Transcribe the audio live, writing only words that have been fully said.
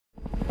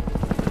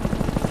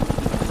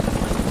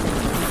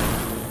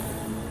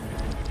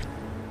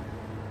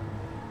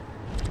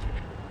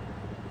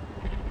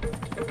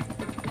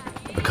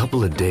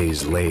couple of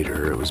days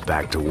later, it was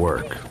back to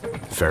work,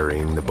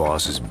 ferrying the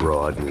boss's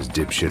broad and his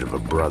dipshit of a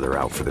brother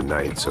out for the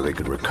night so they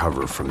could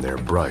recover from their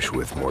brush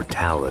with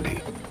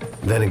mortality.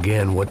 Then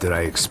again, what did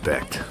I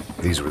expect?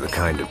 These were the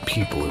kind of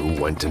people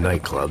who went to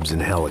nightclubs in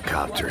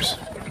helicopters.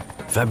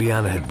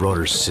 Fabiana had brought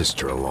her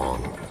sister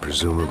along,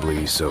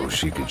 presumably so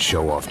she could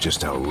show off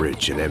just how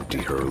rich and empty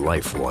her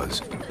life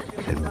was.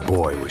 And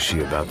boy, was she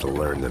about to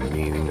learn the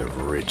meaning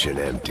of rich and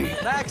empty.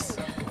 Max!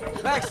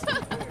 Max!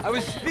 I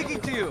was speaking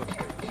to you.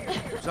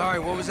 Sorry,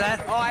 what was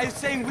that? Oh, I was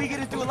saying we get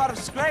to do a lot of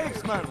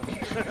scrapes, man.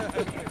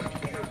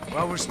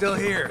 Well, we're still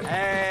here.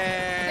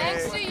 Hey!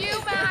 Thanks to you,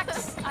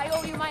 Max. I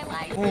owe you my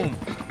life. Boom.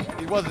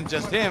 It wasn't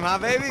just him, huh,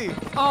 baby?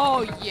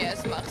 Oh,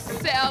 yes,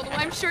 Marcel.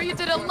 I'm sure you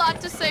did a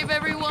lot to save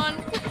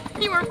everyone.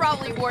 You were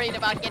probably worried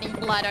about getting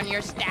blood on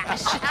your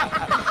stash.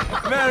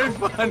 Very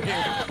funny.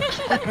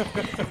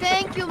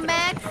 Thank you,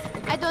 Max.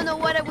 I don't know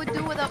what I would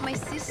do without my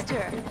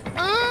sister.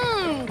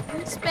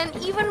 Spend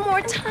even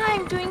more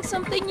time doing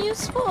something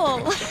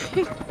useful.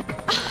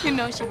 You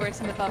know she works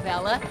in the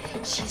favela.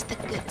 She's the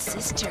good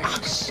sister.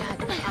 Oh,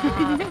 shut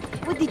up.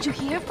 What did you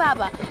hear,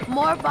 Faba?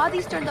 More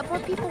bodies turned up where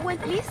people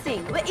went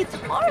missing. It's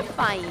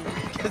horrifying.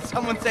 Did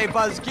someone say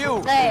Buzz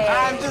Q? Hey.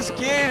 I'm just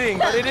kidding,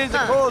 but it is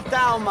a cool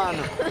town, man.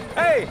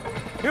 Hey,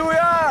 here we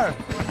are.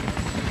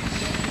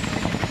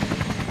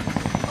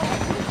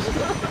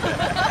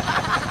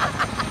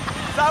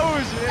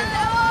 Saúde!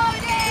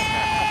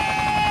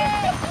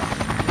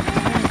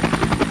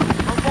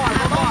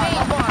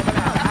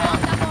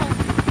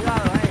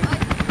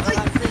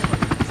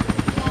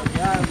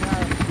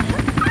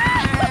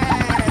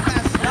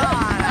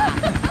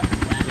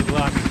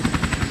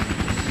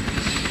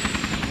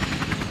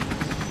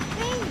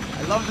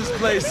 I love this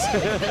place.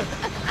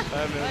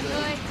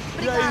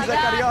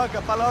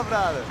 Carioca,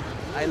 palavra.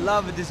 I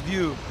love this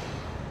view.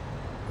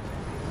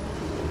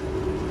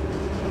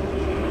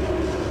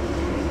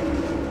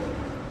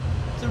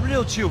 It's a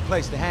real chill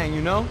place to hang,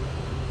 you know?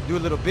 Do a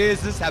little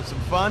business, have some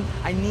fun.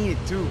 I need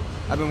it too.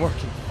 I've been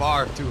working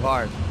far too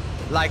hard.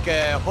 Like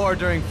a whore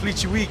during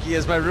Fleechy Weeky,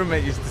 as my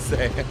roommate used to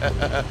say.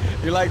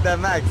 You like that,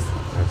 Max?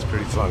 That's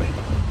pretty funny.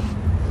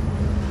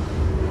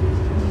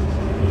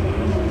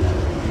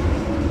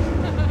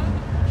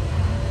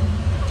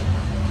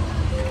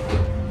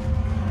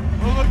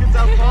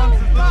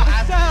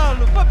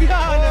 Marcelo,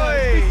 Fabiana,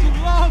 it's been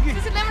too long.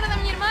 Você se lembra da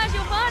minha irmã,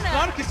 Giovanna?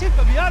 Claro que sim,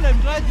 Fabiana. I'm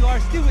glad you are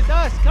still with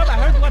us. Come, I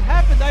heard what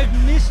happened. I've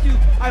missed you.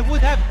 I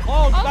would have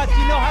called, but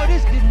you know how it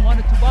is. Didn't want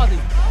it to bother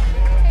you.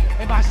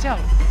 Hey,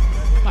 Marcelo,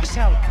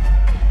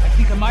 I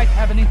think I might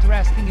have an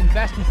interesting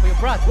investment for your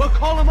brother. Well,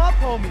 call him up,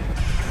 homie.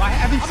 I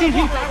haven't seen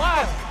him for a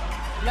while.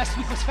 Last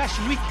week was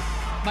Fashion Week.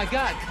 My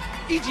God,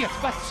 Egypt,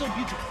 but so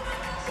beautiful.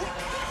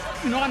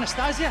 You know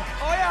Anastasia?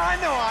 Oh yeah, I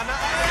know Anna.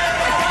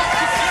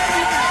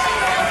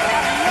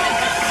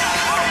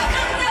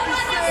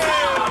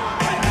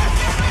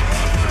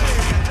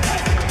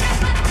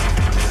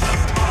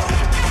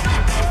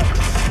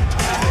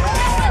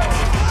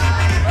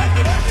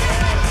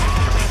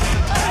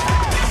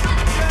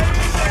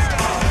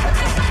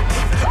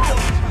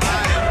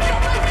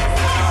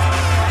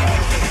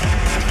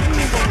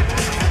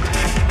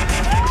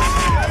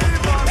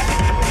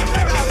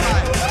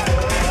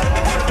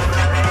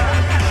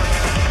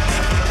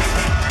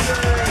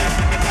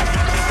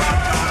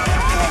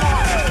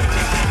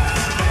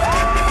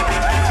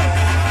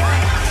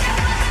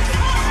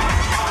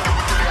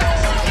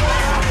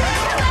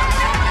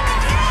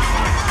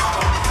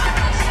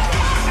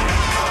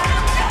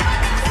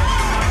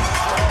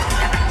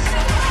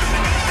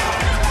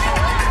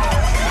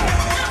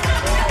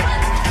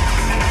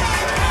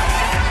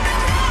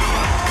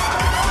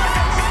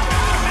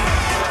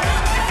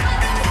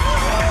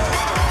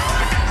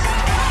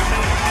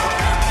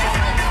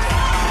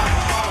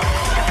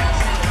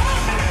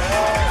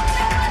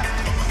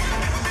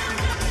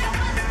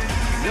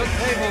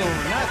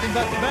 Nothing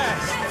but the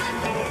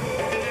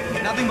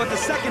best. Nothing but the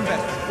second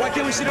best. Why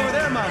can't we sit over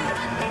there, man?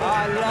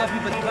 I love you,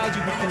 but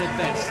Claudio booked in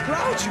advance.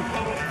 Claudio?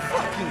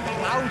 Fucking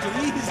Claudio,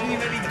 he isn't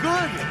even any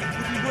good.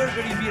 If he were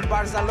going to be in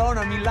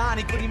Barcelona, Milan,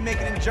 he couldn't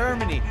make it in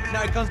Germany.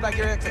 Now he comes back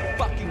here and acts like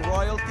fucking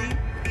royalty.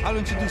 I'll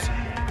introduce him.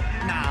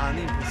 Nah,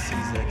 nem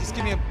precisa. Just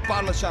give me a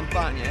bottle of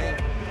champagne, eh?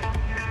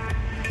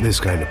 This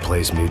kind of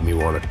place made me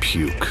want to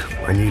puke.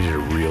 I needed a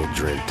real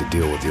drink to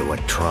deal with the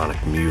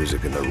electronic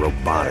music and the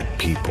robotic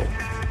people.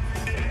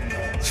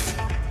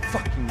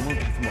 Fucking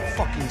monkey from a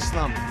fucking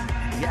slum.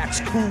 He acts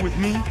cool with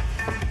me.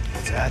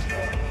 What's that?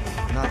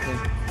 Nothing.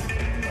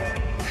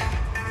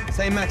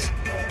 Say, Max,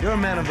 you're a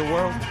man of the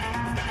world.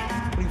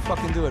 What do you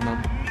fucking do it,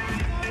 man?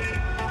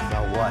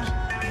 About what?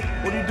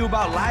 What do you do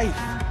about life?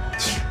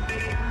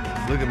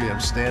 Look at me, I'm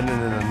standing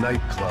in a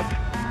nightclub,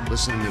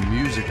 listening to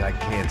music I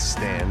can't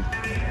stand.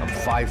 I'm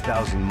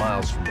 5,000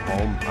 miles from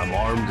home, I'm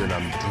armed and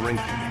I'm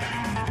drinking.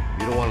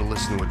 You don't want to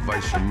listen to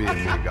advice from me,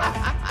 amigo.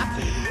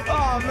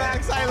 Oh,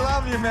 Max, I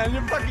love you, man.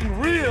 You're fucking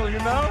real, you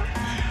know?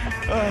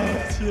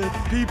 Oh, shit.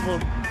 People.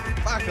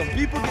 Fuck them.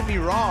 People get me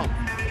wrong.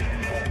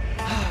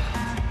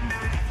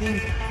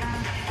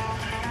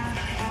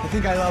 I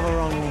think I love a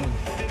wrong woman.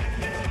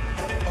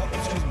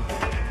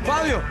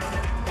 Fabio!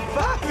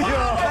 Fabio!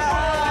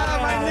 Ah,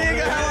 my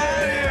nigga, how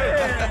are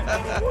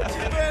you? What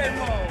you been,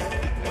 Mo?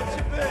 What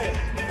you been?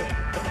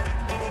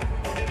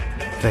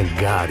 Thank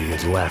God he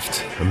had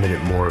left. A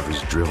minute more of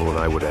his drivel and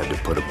I would have had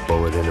to put a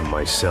bullet in him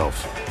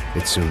myself.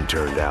 It soon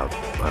turned out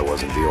I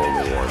wasn't the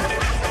only one.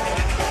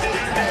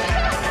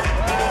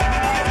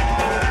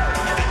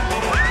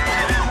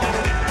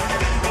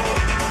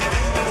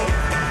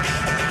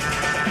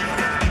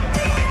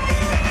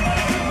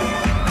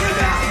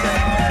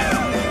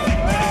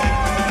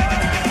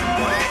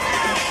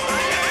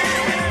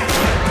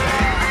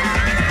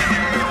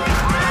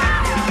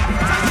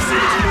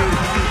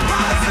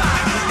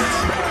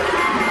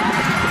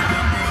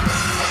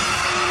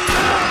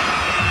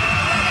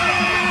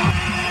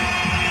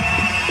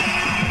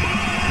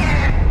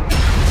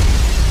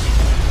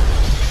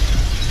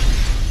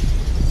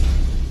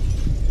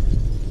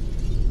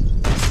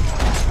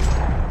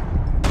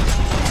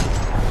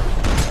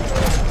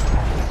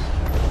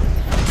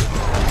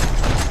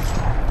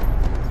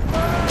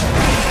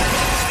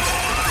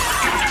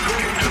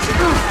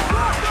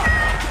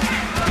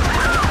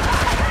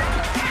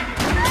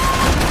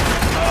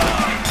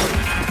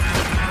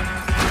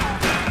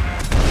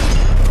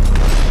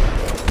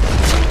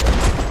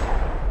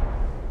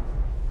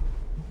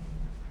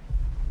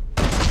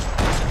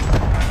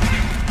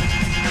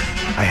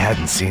 I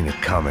hadn't seen it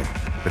coming,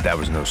 but that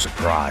was no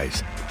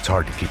surprise. It's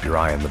hard to keep your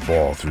eye on the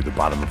ball through the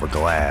bottom of a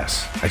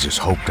glass. I just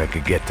hoped I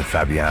could get to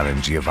Fabiana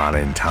and Giovanna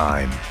in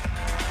time.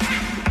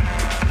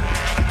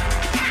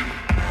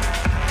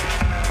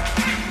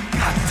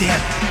 God damn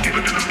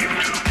it!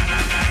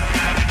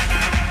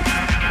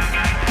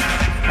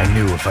 I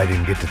knew if I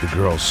didn't get to the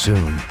girls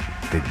soon,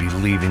 they'd be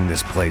leaving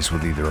this place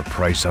with either a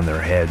price on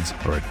their heads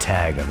or a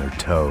tag on their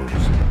toes.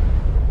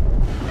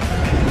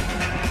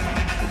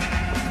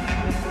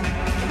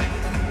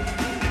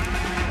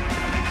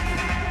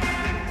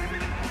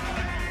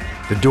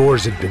 The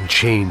doors had been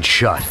chained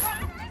shut.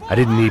 I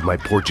didn't need my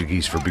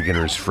Portuguese for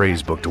Beginners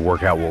phrase book to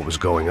work out what was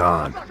going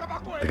on.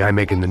 The guy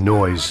making the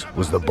noise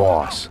was the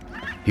boss.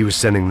 He was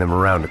sending them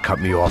around to cut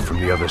me off from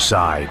the other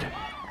side.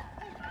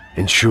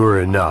 And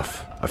sure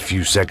enough, a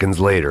few seconds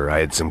later, I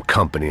had some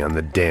company on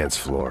the dance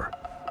floor.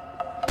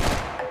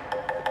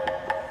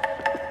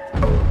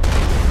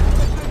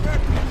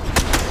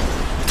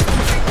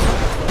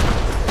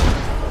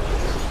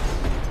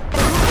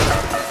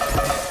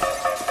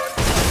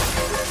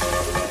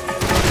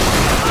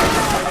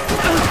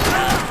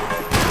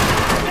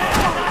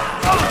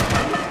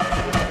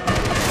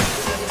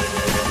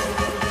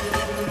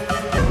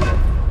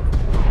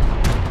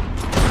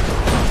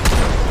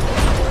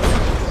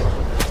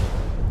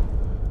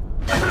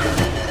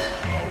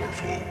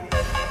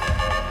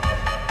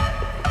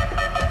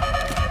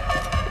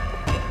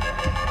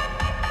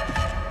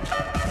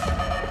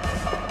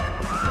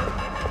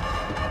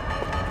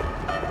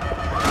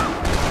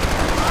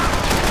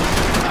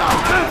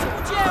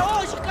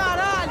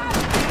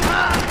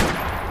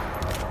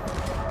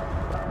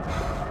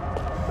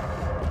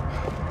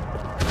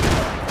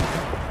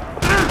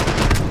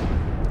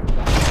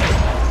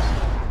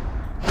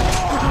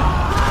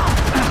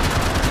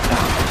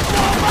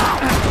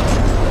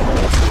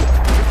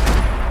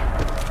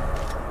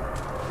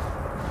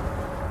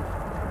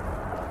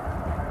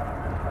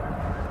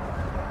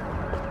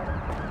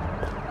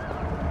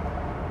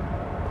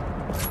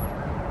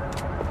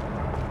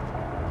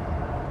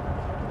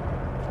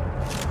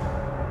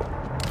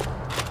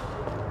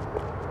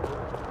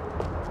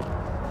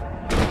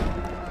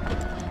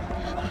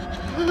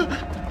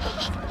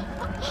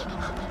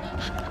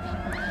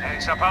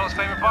 Sao Paulo's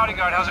favorite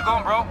bodyguard. How's it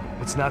going, bro?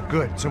 It's not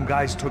good. Some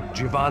guys took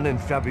Giovanna and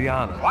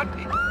Fabiana. What?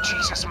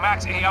 Jesus,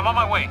 Max. Hey, I'm on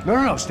my way.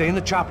 No. Stay in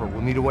the chopper.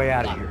 We'll need a way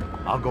out of here.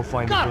 I'll go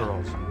find the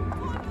girls.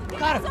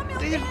 Got him.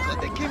 They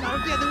came out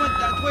of there. They went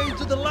that way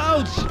into the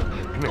lounge.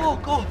 Come here.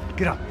 Go.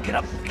 Get up.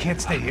 You can't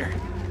stay here.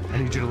 I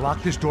need you to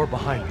lock this door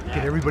behind me.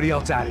 Get everybody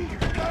else out of here.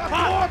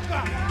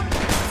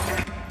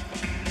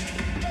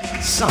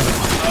 Son of a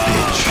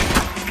bitch.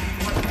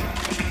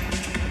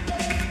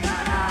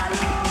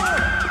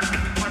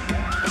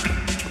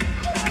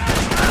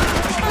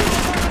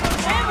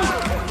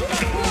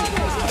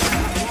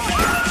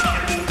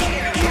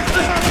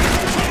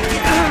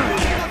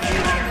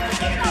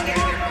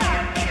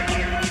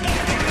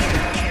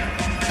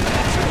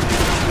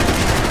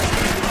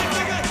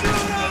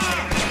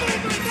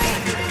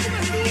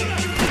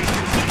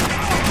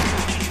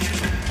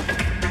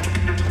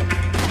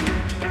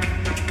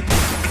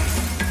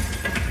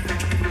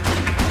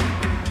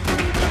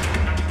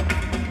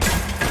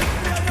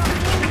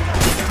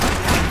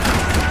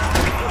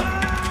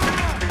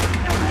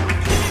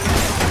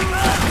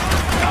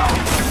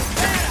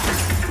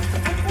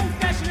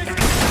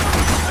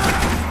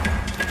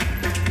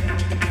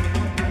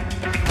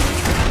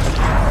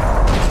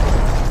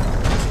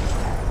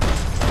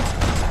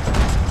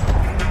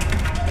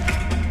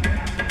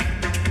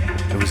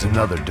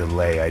 Another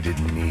delay I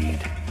didn't need.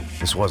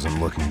 This wasn't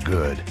looking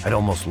good. I'd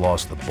almost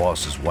lost the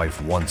boss's wife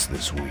once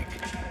this week.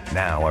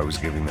 Now I was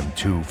giving them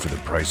two for the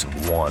price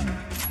of one.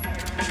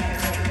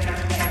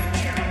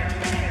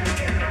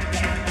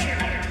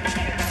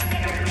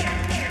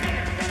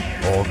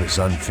 All this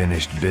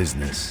unfinished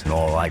business, and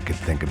all I could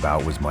think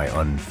about was my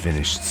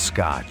unfinished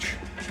scotch.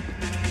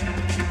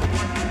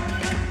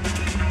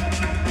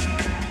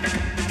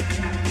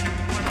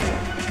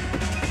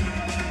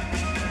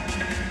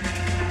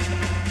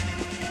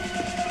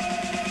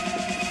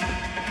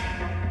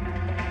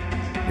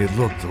 It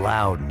looked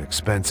loud and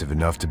expensive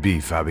enough to be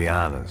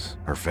Fabiana's.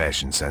 Her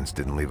fashion sense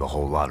didn't leave a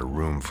whole lot of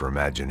room for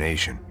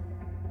imagination,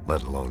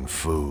 let alone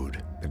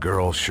food. The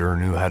girl sure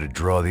knew how to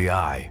draw the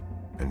eye,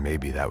 and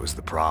maybe that was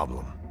the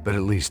problem. But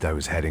at least I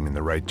was heading in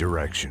the right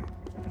direction.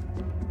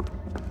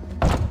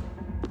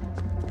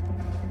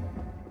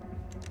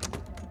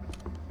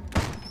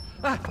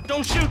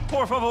 Don't shoot,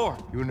 por favor.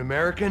 You an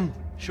American?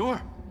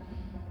 Sure.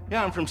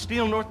 Yeah, I'm from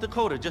Steele, North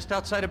Dakota, just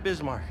outside of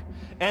Bismarck.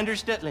 Anders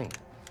Stetling.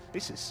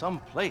 This is some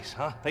place,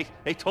 huh?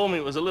 They told me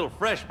it was a little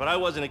fresh, but I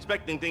wasn't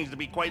expecting things to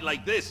be quite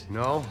like this.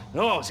 No?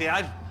 No, see,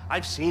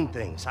 I've seen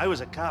things. I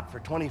was a cop for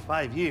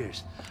 25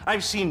 years.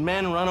 I've seen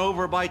men run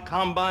over by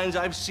combines.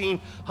 I've seen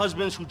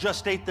husbands who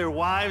just ate their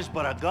wives,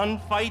 but a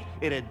gunfight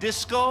at a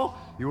disco.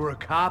 You were a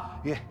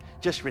cop? Yeah,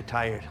 just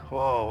retired.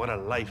 Oh, what a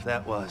life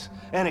that was.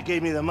 And it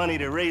gave me the money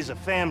to raise a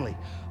family.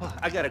 Oh,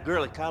 I got a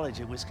girl at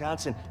college at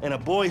Wisconsin and a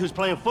boy who's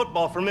playing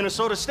football for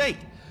Minnesota State.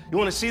 You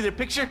want to see their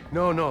picture?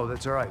 No,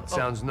 that's all right.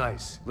 Sounds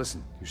nice.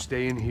 Listen, you're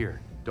staying here.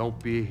 Don't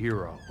be a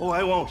hero. Oh,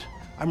 I won't.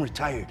 I'm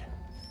retired.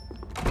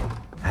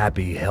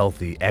 Happy,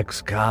 healthy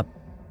ex-cop?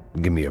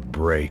 Give me a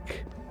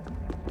break.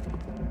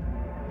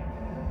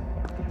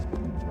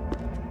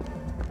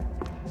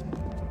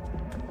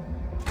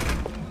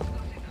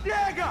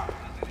 Chega!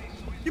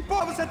 Que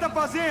porra você tá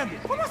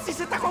fazendo? Como assim?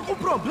 Você tá com algum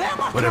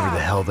problema, Whatever the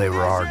hell they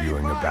were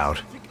arguing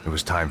about, it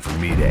was time for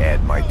me to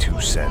add my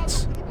 2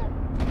 cents.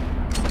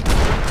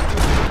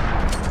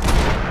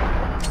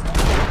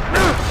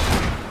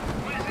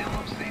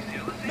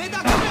 Me dá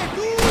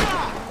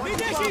cobertura! Me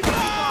deixa em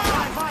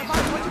paz! Vai,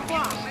 pode ir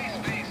pá!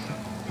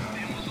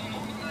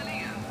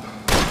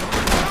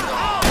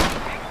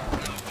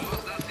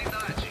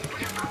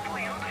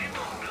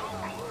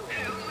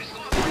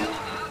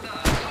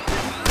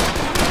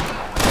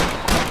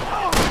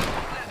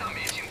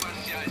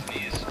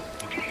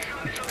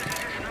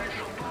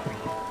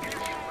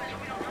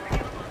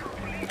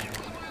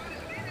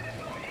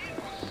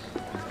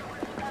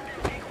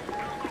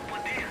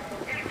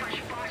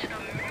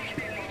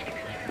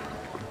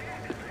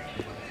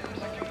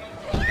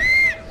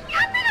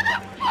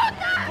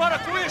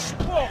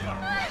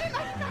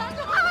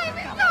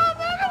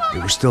 They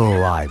were still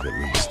alive, at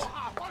least.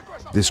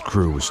 This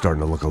crew was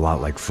starting to look a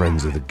lot like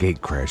friends of the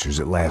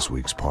gatecrashers at last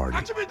week's party.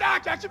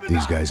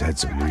 These guys had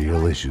some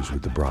real issues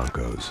with the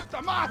Broncos.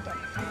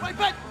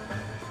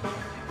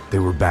 They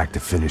were back to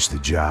finish the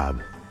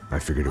job. I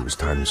figured it was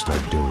time to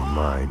start doing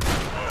mine.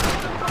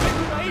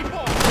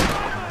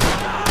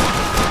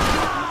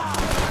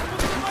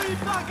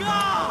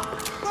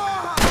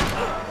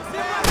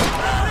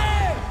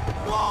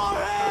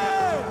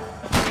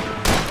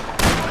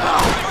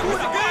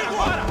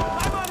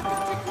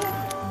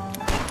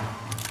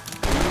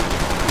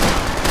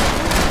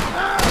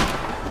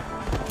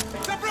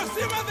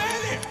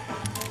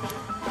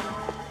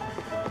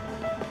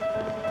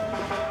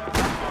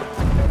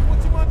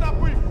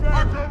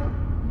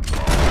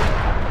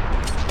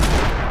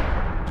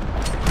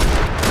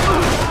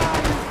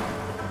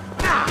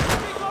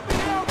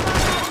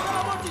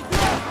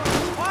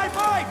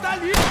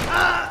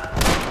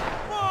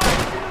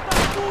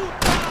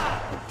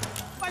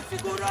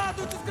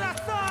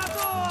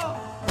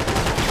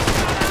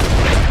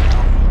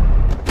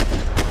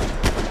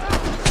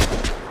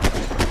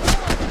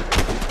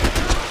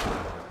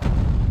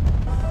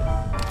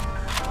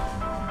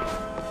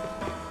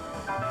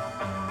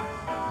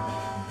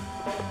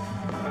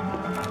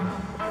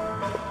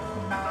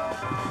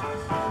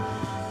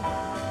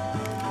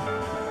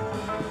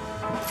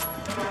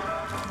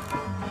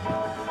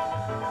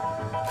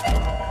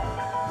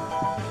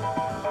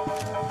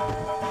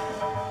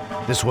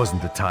 This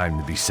wasn't the time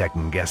to be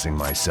second-guessing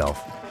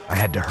myself. I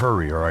had to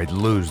hurry or I'd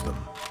lose them.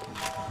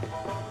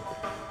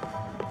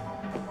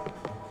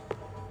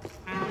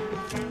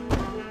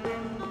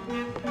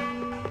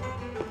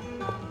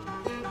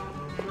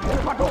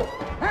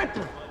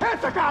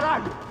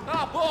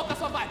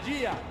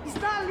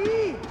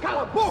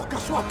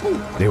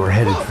 They were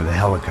headed for the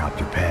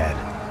helicopter pad.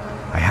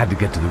 I had to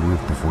get to the roof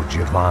before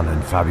Giovanna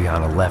and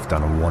Fabiana left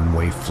on a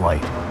one-way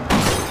flight.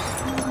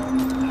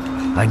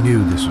 I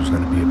knew this was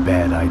going to be a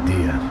bad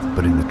idea,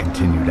 but in the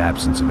continued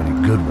absence of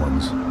any good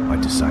ones, I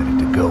decided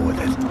to go with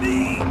it.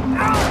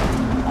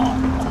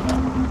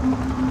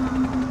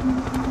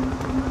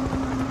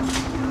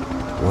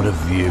 What a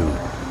view.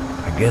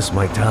 I guess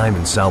my time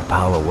in Sao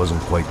Paulo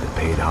wasn't quite the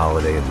paid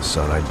holiday in the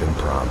sun I'd been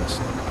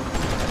promised.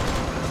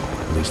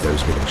 At least I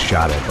was getting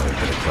shot at by a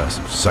better class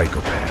of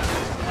psychopath.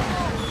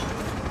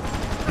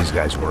 These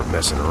guys weren't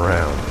messing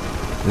around.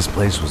 This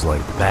place was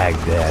like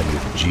Baghdad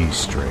with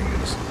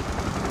G-strings.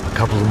 A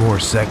couple of more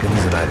seconds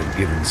and I'd have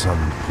given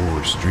some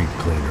poor street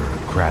cleaner a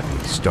crappy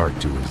start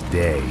to his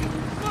day.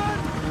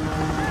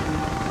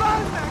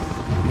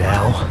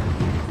 Now,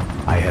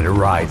 I had a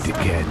ride to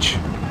catch.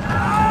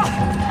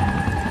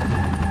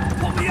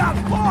 Pull me up!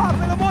 Porra,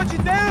 pelo amor de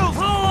Deus!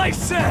 All I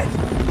said!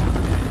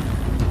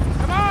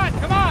 Come on,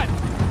 come on!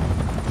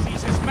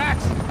 Jesus,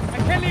 Max, I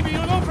can't leave you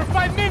alone for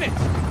 5 minutes!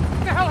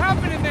 What the hell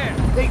happened in there?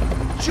 They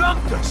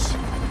jumped us!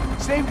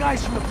 Same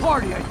guys from the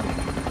party, I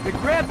think. They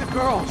grabbed the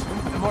girls,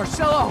 and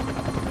Marcelo,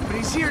 but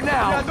he's here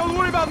now. Yeah, don't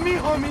worry about me,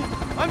 homie.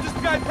 I'm just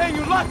a guy paying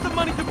you lots of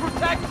money to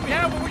protect me.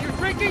 Yeah, what were you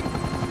drinking?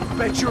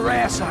 Bet your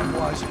ass I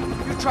was.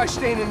 You try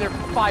staying in there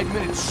for 5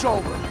 minutes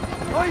sober.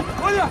 Oi,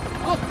 olha!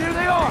 Look, there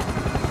they are!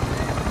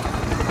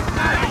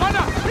 Come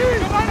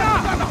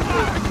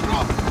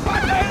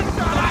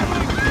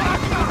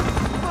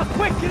on,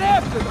 quick, get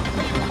after them!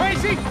 Are you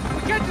crazy?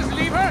 We can't just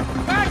leave her!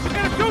 Max, we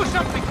gotta do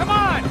something! Come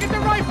on! Get the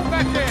rifle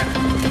back there!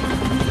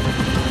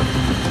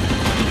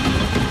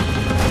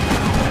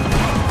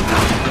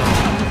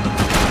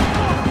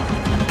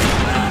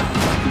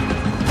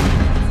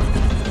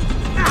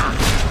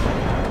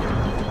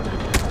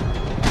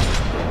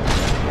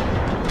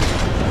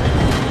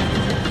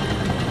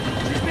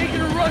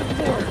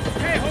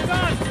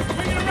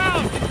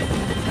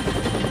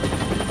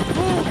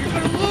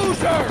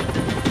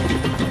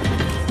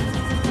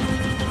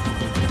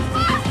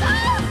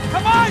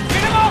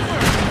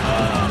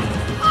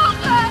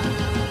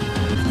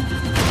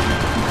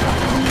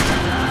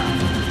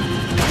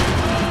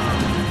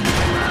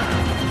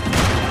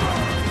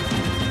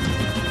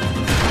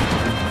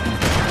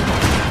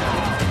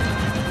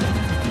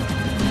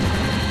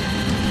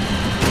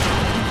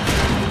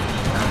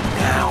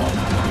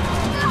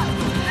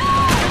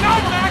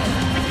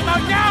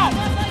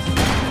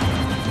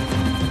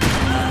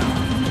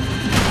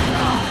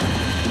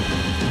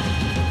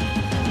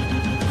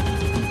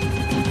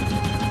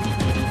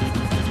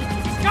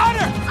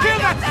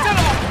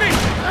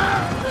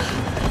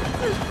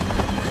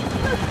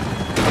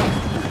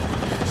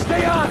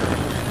 Stay on!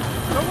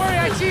 Don't worry,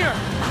 I see her!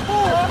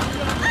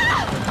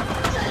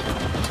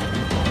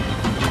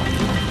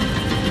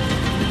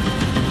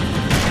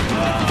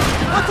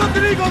 What's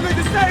Rodrigo going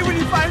to say when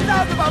he finds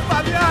out about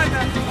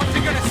Fabiana? What's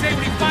he gonna say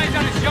when he finds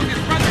out his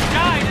youngest brother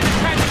died in a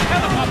tragic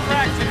helicopter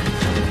accident?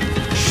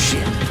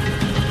 Shit!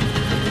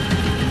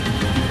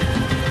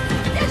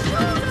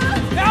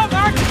 Now,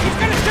 Max! He's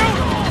gonna shoot!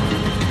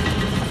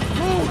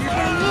 Move! You're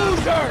gonna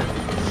lose her!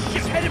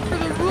 She's headed for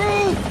the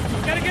roof!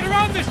 Gotta get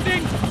around this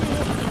thing!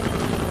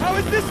 How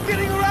is this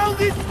getting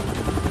around it?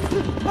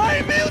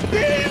 Ay, meu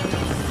Deus!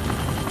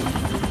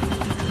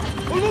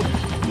 Oh, look!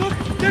 Look!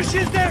 There she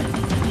is there!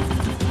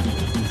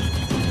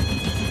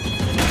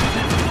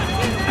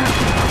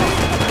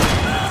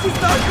 She's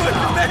not going to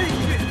make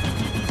it!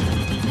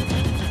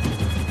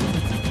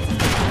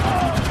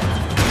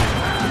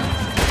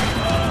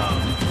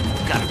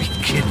 Gotta be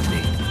kidding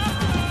me.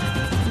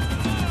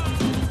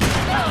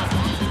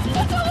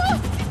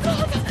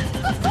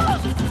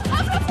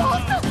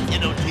 Eu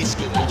não disse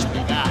que eu ia te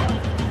pegar.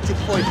 Você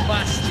foi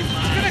fácil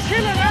demais. He's gonna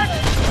kill her, Max!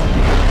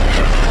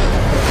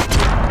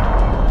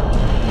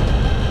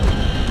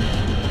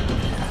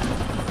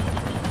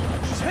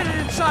 She's headed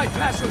inside,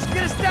 Passos!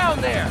 Get us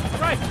down there!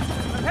 Right!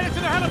 I'm headed to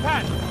the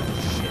helipad!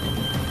 Shit!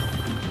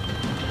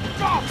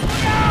 Stop!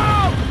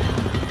 No!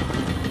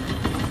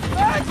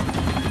 Max!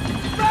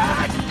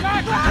 Max!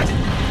 Max! Max!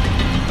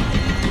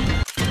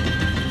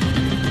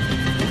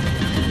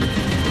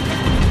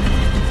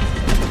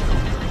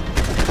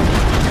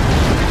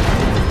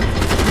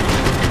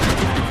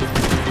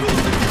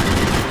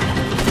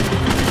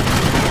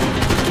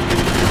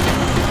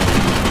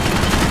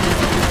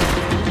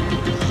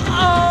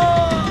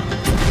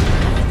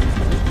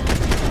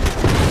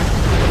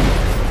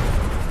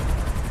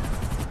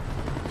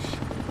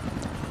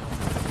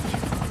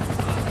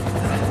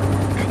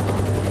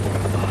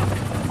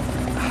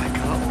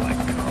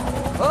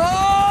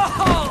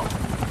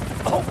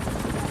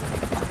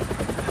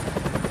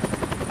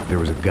 There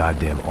was a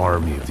goddamn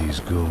army of these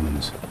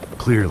goons.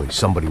 Clearly,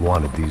 somebody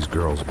wanted these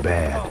girls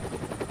bad.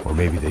 Or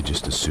maybe they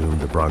just assumed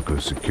the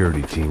Broncos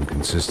security team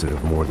consisted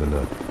of more than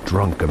a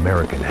drunk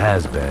American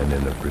has-been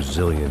and a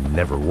Brazilian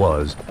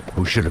never-was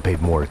who should have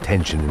paid more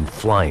attention in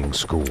flying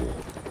school.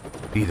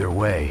 Either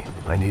way,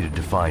 I needed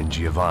to find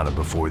Giovanna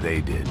before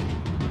they did.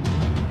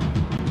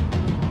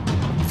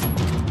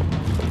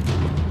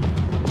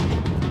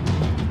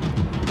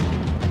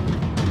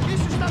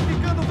 Isso está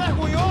ficando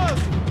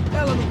vergonhoso!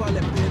 Ela não vale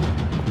a pena.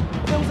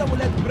 Temos a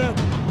mulher do branco.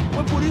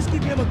 Foi por isso que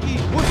viemos aqui.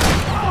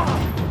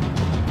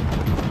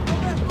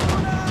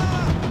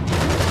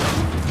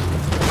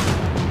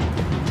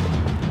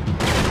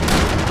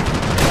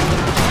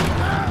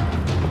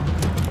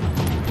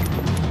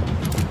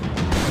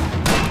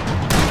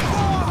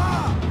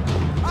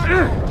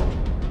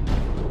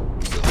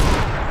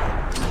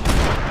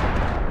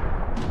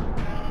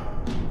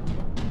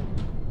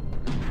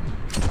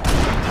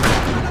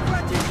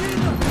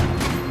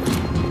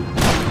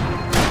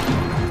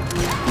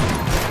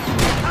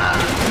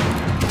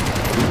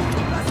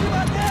 Pra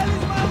cima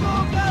deles, mano!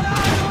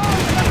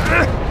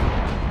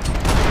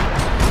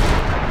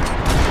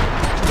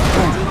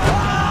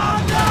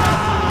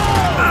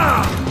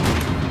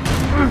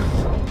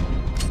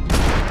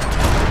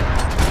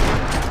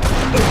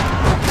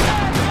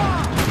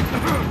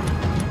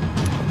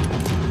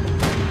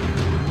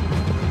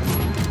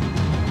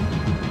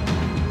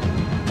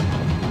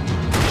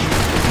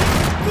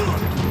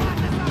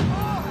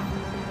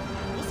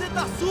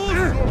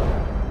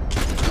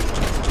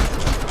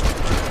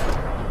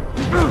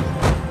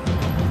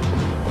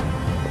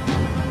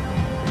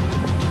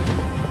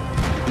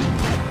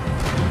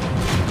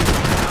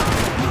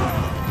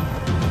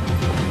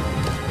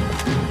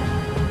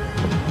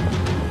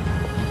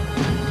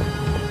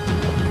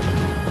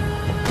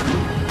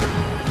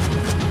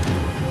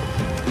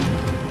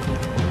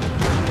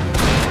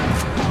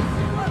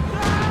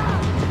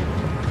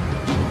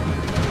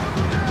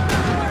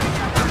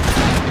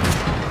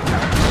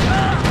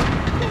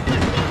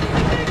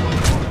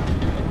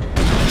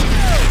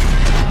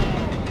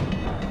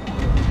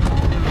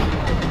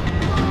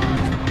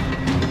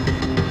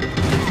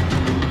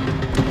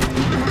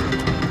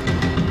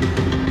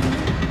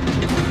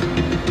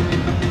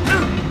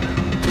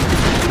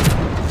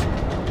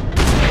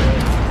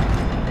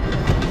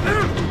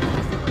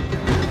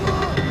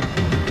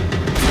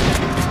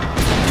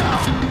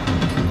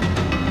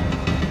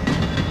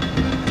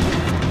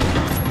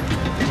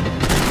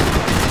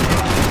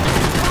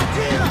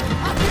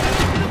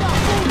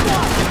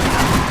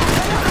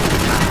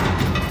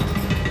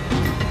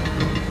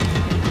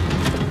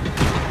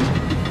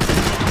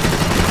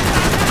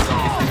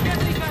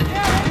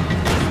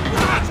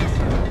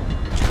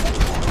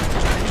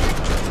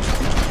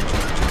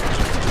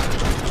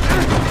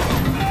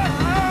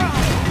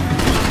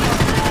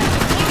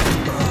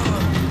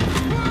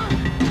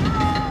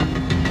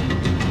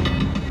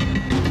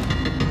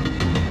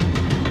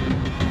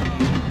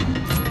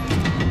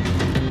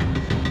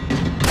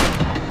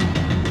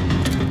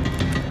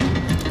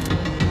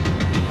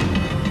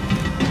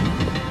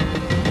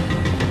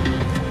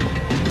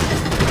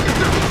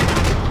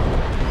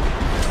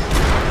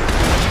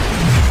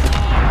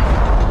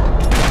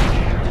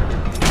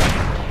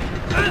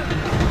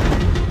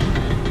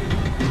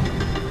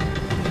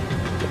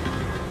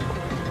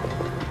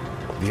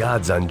 The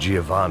odds on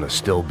Giovanna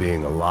still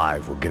being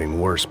alive were getting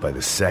worse by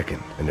the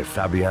second, and if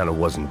Fabiana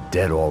wasn't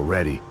dead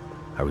already,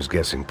 I was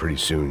guessing pretty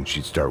soon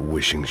she'd start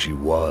wishing she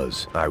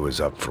was. I was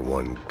up for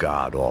one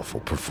god-awful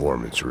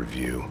performance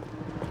review.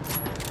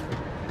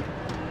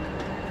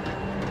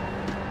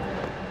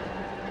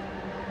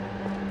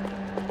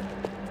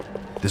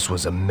 This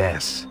was a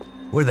mess.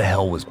 Where the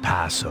hell was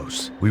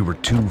Passos? We were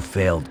two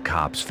failed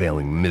cops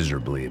failing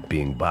miserably at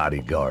being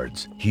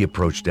bodyguards. He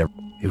approached every...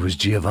 It was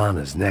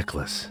Giovanna's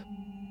necklace.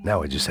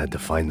 Now I just had to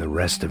find the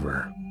rest of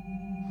her.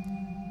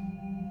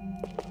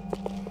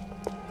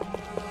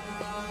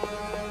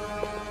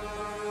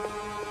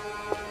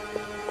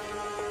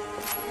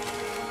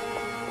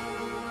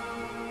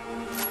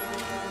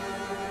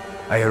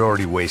 I had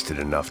already wasted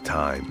enough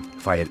time.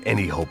 If I had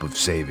any hope of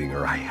saving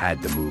her, I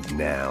had to move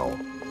now.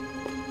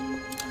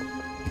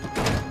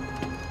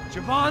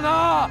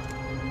 Giovanna!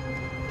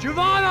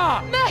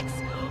 Giovanna! Max!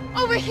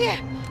 Over here!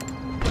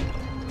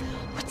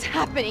 What's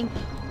happening?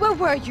 Where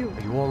were you?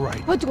 Are you all right?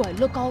 What, do I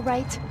look all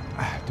right?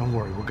 Don't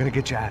worry, we're gonna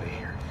get you out of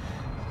here.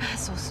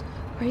 Passos,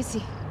 where is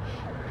he?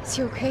 Is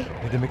he okay?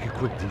 Had to make a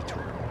quick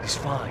detour. He's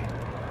fine.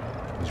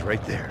 He's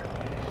right there.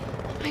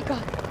 Oh my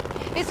god.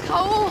 It's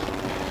Raul!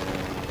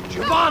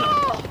 Giovanna!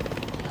 Raul!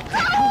 What the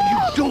hell are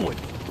you doing?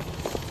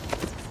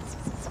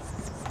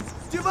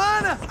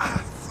 Giovanna!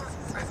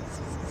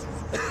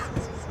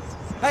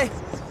 Hey!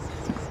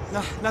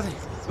 No, nothing.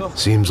 Go.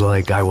 Seems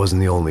like I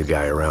wasn't the only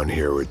guy around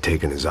here who had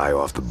taken his eye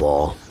off the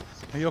ball.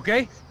 Are you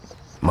okay?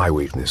 My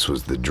weakness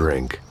was the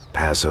drink.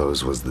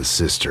 Passos was the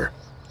sister.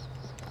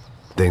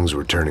 Things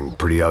were turning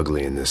pretty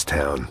ugly in this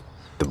town.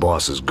 The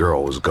boss's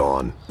girl was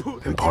gone,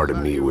 and part of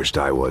me wished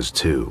I was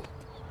too.